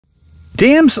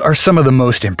Dams are some of the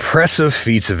most impressive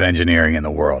feats of engineering in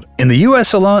the world. In the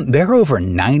US alone, there are over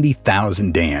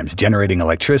 90,000 dams generating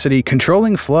electricity,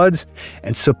 controlling floods,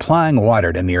 and supplying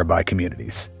water to nearby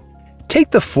communities. Take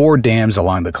the 4 dams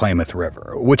along the Klamath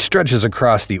River, which stretches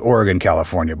across the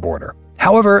Oregon-California border.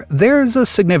 However, there's a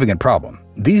significant problem.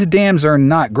 These dams are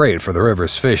not great for the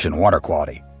river's fish and water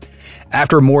quality.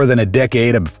 After more than a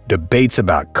decade of debates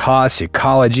about costs,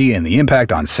 ecology, and the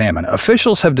impact on salmon,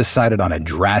 officials have decided on a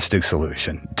drastic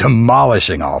solution: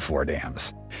 demolishing all 4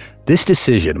 dams. This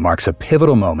decision marks a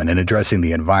pivotal moment in addressing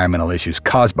the environmental issues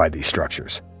caused by these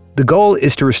structures. The goal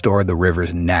is to restore the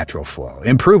river's natural flow,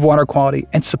 improve water quality,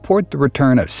 and support the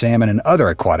return of salmon and other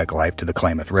aquatic life to the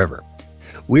Klamath River.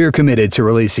 We are committed to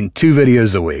releasing 2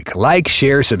 videos a week. Like,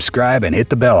 share, subscribe, and hit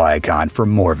the bell icon for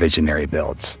more visionary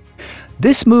builds.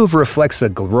 This move reflects a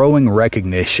growing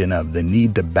recognition of the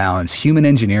need to balance human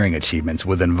engineering achievements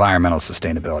with environmental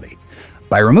sustainability.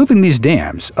 By removing these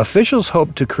dams, officials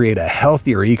hope to create a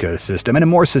healthier ecosystem and a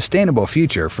more sustainable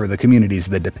future for the communities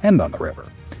that depend on the river.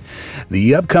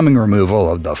 The upcoming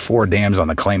removal of the 4 dams on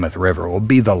the Klamath River will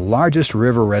be the largest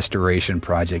river restoration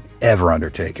project ever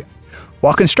undertaken.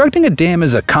 While constructing a dam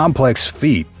is a complex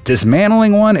feat,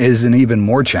 dismantling one is an even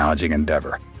more challenging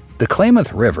endeavor. The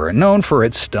Klamath River, known for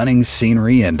its stunning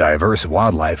scenery and diverse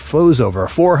wildlife, flows over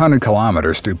 400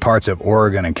 kilometers through parts of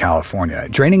Oregon and California,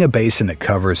 draining a basin that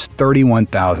covers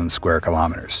 31,000 square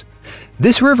kilometers.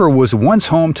 This river was once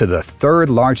home to the 3rd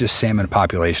largest salmon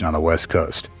population on the West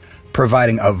Coast,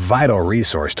 providing a vital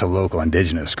resource to local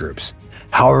indigenous groups.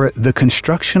 However, the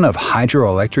construction of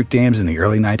hydroelectric dams in the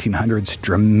early 1900s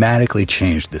dramatically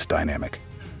changed this dynamic.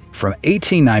 From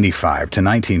 1895 to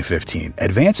 1915,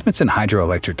 advancements in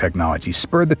hydroelectric technology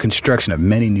spurred the construction of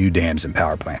many new dams and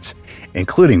power plants,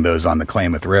 including those on the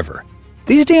Klamath River.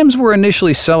 These dams were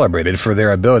initially celebrated for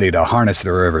their ability to harness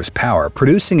the river's power,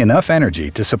 producing enough energy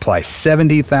to supply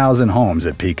 70,000 homes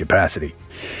at peak capacity.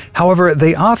 However,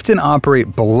 they often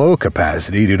operate below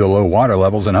capacity due to low water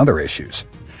levels and other issues.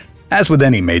 As with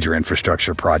any major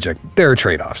infrastructure project, there are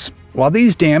trade-offs. While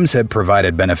these dams have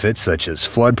provided benefits such as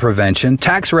flood prevention,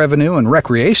 tax revenue, and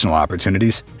recreational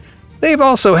opportunities, they've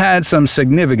also had some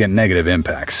significant negative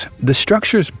impacts. The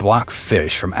structures block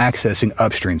fish from accessing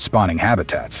upstream spawning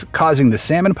habitats, causing the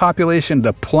salmon population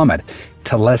to plummet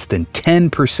to less than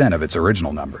 10% of its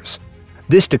original numbers.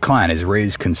 This decline has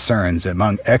raised concerns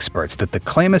among experts that the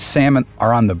Klamath salmon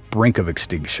are on the brink of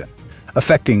extinction,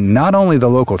 affecting not only the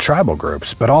local tribal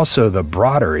groups, but also the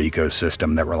broader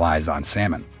ecosystem that relies on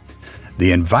salmon.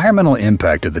 The environmental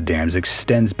impact of the dams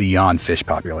extends beyond fish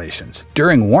populations.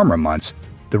 During warmer months,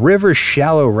 the river's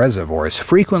shallow reservoirs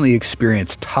frequently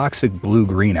experience toxic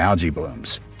blue-green algae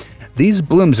blooms. These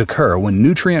blooms occur when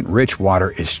nutrient-rich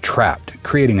water is trapped,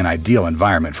 creating an ideal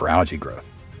environment for algae growth.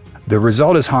 The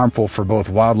result is harmful for both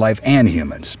wildlife and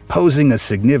humans, posing a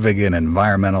significant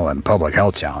environmental and public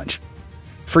health challenge.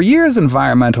 For years,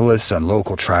 environmentalists and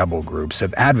local tribal groups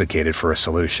have advocated for a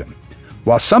solution.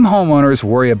 While some homeowners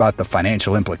worry about the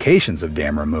financial implications of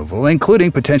dam removal,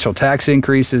 including potential tax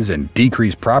increases and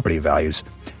decreased property values,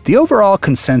 the overall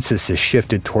consensus has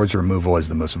shifted towards removal as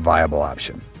the most viable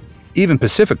option. Even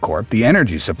Pacific Corp, the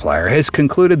energy supplier, has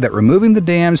concluded that removing the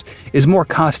dams is more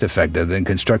cost-effective than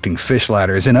constructing fish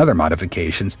ladders and other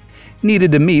modifications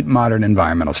needed to meet modern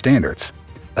environmental standards.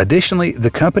 Additionally,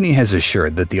 the company has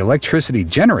assured that the electricity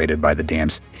generated by the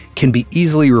dams can be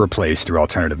easily replaced through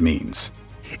alternative means.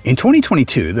 In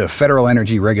 2022, the Federal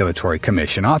Energy Regulatory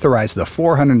Commission authorized the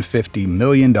 $450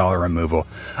 million removal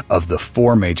of the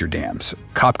 4 major dams: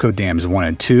 Copco Dams 1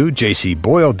 and 2, J.C.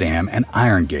 Boyle Dam, and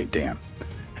Iron Gate Dam.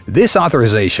 This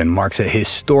authorization marks a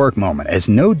historic moment, as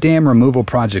no dam removal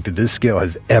project at this scale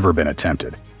has ever been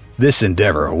attempted. This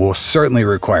endeavor will certainly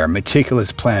require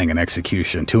meticulous planning and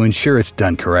execution to ensure it's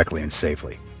done correctly and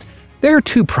safely. There are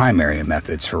 2 primary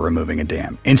methods for removing a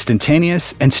dam: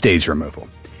 instantaneous and staged removal.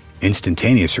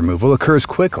 Instantaneous removal occurs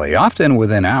quickly, often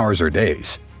within hours or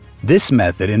days. This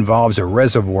method involves a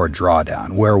reservoir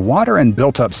drawdown, where water and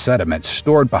built-up sediment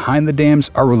stored behind the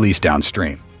dams are released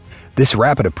downstream. This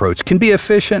rapid approach can be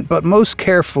efficient, but most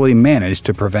carefully managed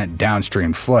to prevent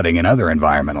downstream flooding and other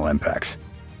environmental impacts.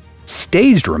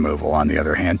 Staged removal, on the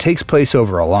other hand, takes place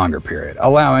over a longer period,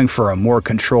 allowing for a more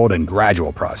controlled and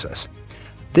gradual process.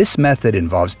 This method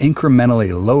involves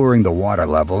incrementally lowering the water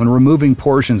level and removing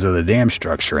portions of the dam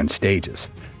structure in stages.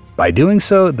 By doing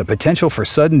so, the potential for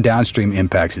sudden downstream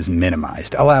impacts is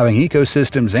minimized, allowing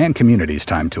ecosystems and communities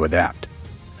time to adapt.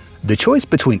 The choice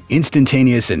between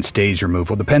instantaneous and staged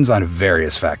removal depends on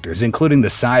various factors, including the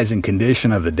size and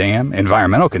condition of the dam,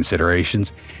 environmental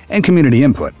considerations, and community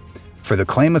input. For the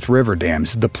Klamath River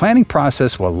dams, the planning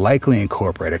process will likely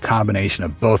incorporate a combination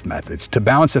of both methods to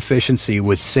balance efficiency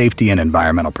with safety and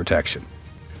environmental protection.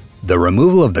 The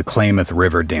removal of the Klamath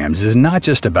River dams is not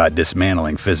just about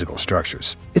dismantling physical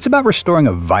structures. It's about restoring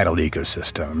a vital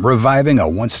ecosystem, reviving a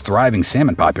once thriving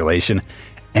salmon population,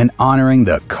 and honoring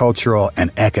the cultural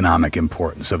and economic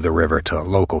importance of the river to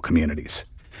local communities.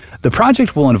 The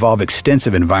project will involve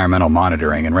extensive environmental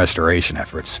monitoring and restoration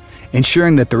efforts,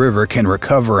 ensuring that the river can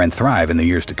recover and thrive in the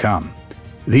years to come.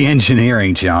 The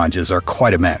engineering challenges are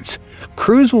quite immense.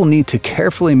 Crews will need to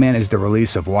carefully manage the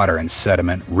release of water and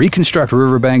sediment, reconstruct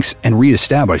riverbanks, and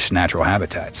reestablish natural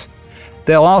habitats.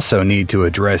 They'll also need to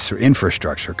address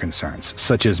infrastructure concerns,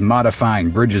 such as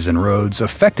modifying bridges and roads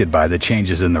affected by the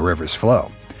changes in the river's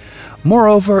flow.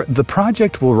 Moreover, the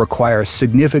project will require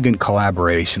significant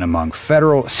collaboration among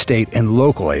federal, state, and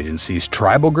local agencies,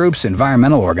 tribal groups,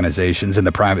 environmental organizations, and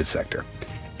the private sector.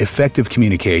 Effective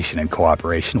communication and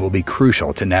cooperation will be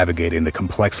crucial to navigating the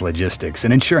complex logistics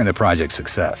and ensuring the project's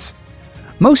success.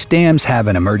 Most dams have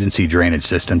an emergency drainage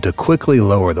system to quickly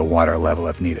lower the water level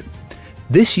if needed.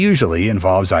 This usually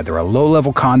involves either a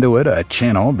low-level conduit, a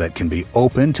channel that can be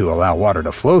opened to allow water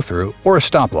to flow through, or a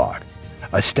stop log,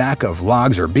 a stack of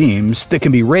logs or beams that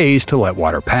can be raised to let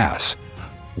water pass.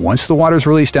 Once the water is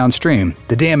released downstream,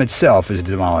 the dam itself is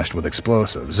demolished with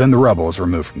explosives and the rubble is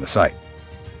removed from the site.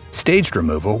 Staged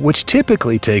removal, which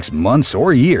typically takes months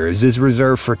or years, is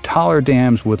reserved for taller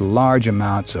dams with large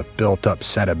amounts of built-up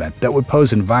sediment that would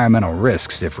pose environmental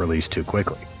risks if released too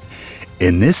quickly.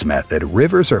 In this method,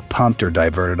 rivers are pumped or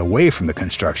diverted away from the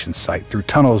construction site through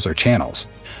tunnels or channels,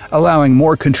 allowing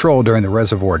more control during the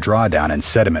reservoir drawdown and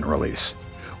sediment release.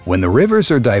 When the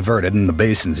rivers are diverted and the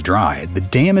basins dry, the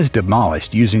dam is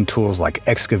demolished using tools like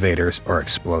excavators or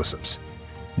explosives.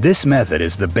 This method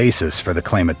is the basis for the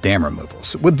Klamath Dam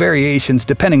removals, with variations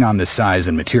depending on the size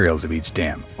and materials of each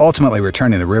dam, ultimately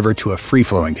returning the river to a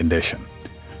free-flowing condition.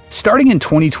 Starting in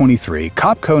 2023,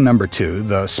 Copco No. 2,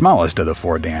 the smallest of the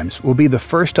 4 dams, will be the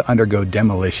first to undergo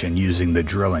demolition using the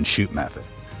drill and shoot method,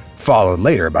 followed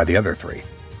later by the other 3.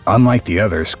 Unlike the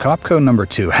others, Copco No.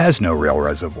 2 has no real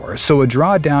reservoir, so a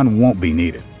drawdown won't be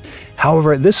needed.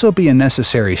 However, this will be a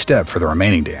necessary step for the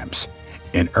remaining dams.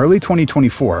 In early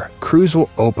 2024, crews will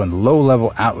open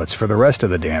low-level outlets for the rest of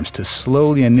the dams to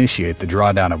slowly initiate the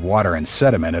drawdown of water and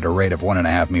sediment at a rate of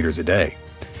 1.5 meters a day.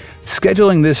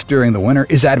 Scheduling this during the winter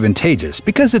is advantageous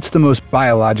because it's the most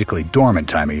biologically dormant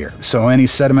time of year, so any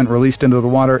sediment released into the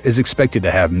water is expected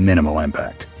to have minimal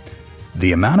impact.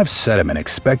 The amount of sediment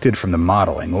expected from the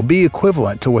modeling will be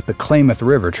equivalent to what the Klamath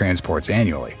River transports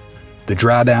annually. The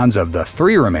drawdowns of the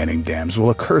 3 remaining dams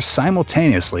will occur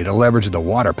simultaneously to leverage the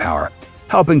water power,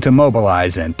 helping to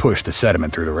mobilize and push the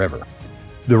sediment through the river.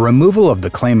 The removal of the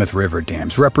Klamath River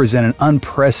dams represent an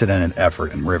unprecedented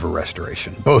effort in river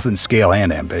restoration, both in scale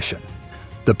and ambition.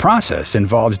 The process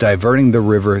involves diverting the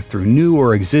river through new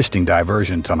or existing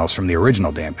diversion tunnels from the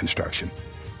original dam construction.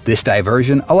 This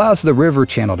diversion allows the river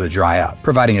channel to dry out,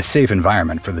 providing a safe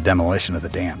environment for the demolition of the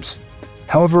dams.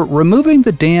 However, removing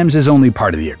the dams is only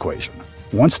part of the equation.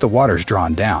 Once the water is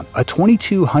drawn down, a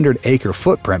 2,200-acre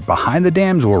footprint behind the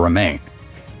dams will remain.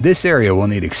 This area will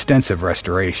need extensive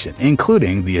restoration,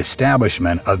 including the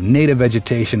establishment of native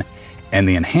vegetation and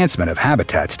the enhancement of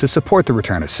habitats to support the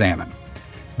return of salmon.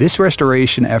 This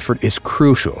restoration effort is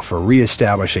crucial for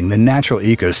reestablishing the natural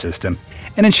ecosystem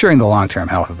and ensuring the long-term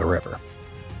health of the river.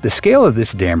 The scale of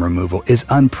this dam removal is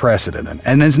unprecedented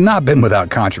and has not been without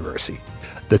controversy.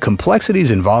 The complexities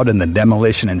involved in the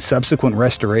demolition and subsequent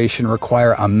restoration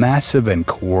require a massive and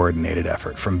coordinated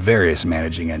effort from various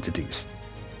managing entities.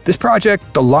 This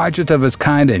project, the largest of its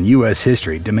kind in U.S.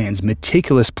 history, demands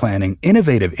meticulous planning,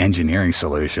 innovative engineering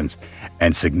solutions,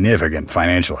 and significant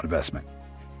financial investment.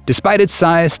 Despite its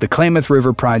size, the Klamath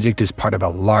River project is part of a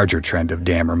larger trend of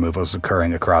dam removals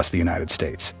occurring across the United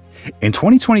States. In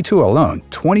 2022 alone,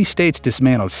 20 states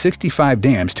dismantled 65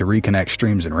 dams to reconnect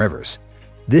streams and rivers.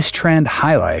 This trend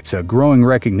highlights a growing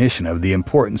recognition of the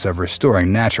importance of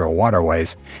restoring natural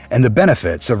waterways and the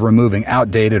benefits of removing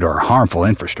outdated or harmful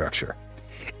infrastructure.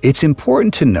 It's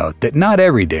important to note that not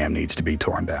every dam needs to be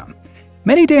torn down.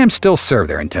 Many dams still serve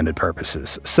their intended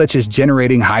purposes, such as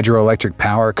generating hydroelectric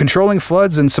power, controlling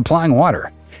floods, and supplying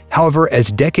water. However,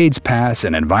 as decades pass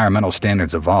and environmental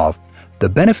standards evolve, the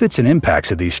benefits and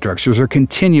impacts of these structures are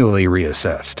continually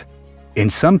reassessed. In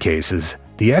some cases,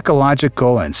 the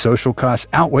ecological and social costs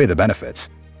outweigh the benefits,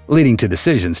 leading to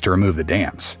decisions to remove the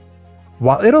dams.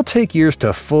 While it'll take years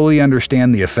to fully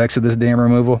understand the effects of this dam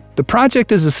removal, the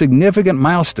project is a significant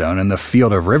milestone in the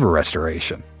field of river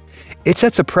restoration. It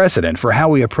sets a precedent for how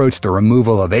we approach the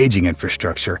removal of aging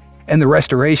infrastructure and the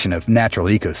restoration of natural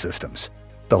ecosystems.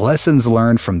 The lessons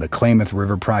learned from the Klamath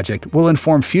River project will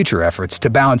inform future efforts to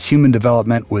balance human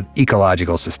development with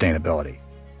ecological sustainability.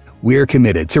 We are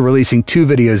committed to releasing 2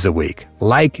 videos a week.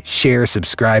 Like, share,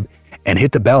 subscribe, and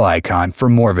hit the bell icon for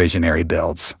more visionary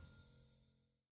builds.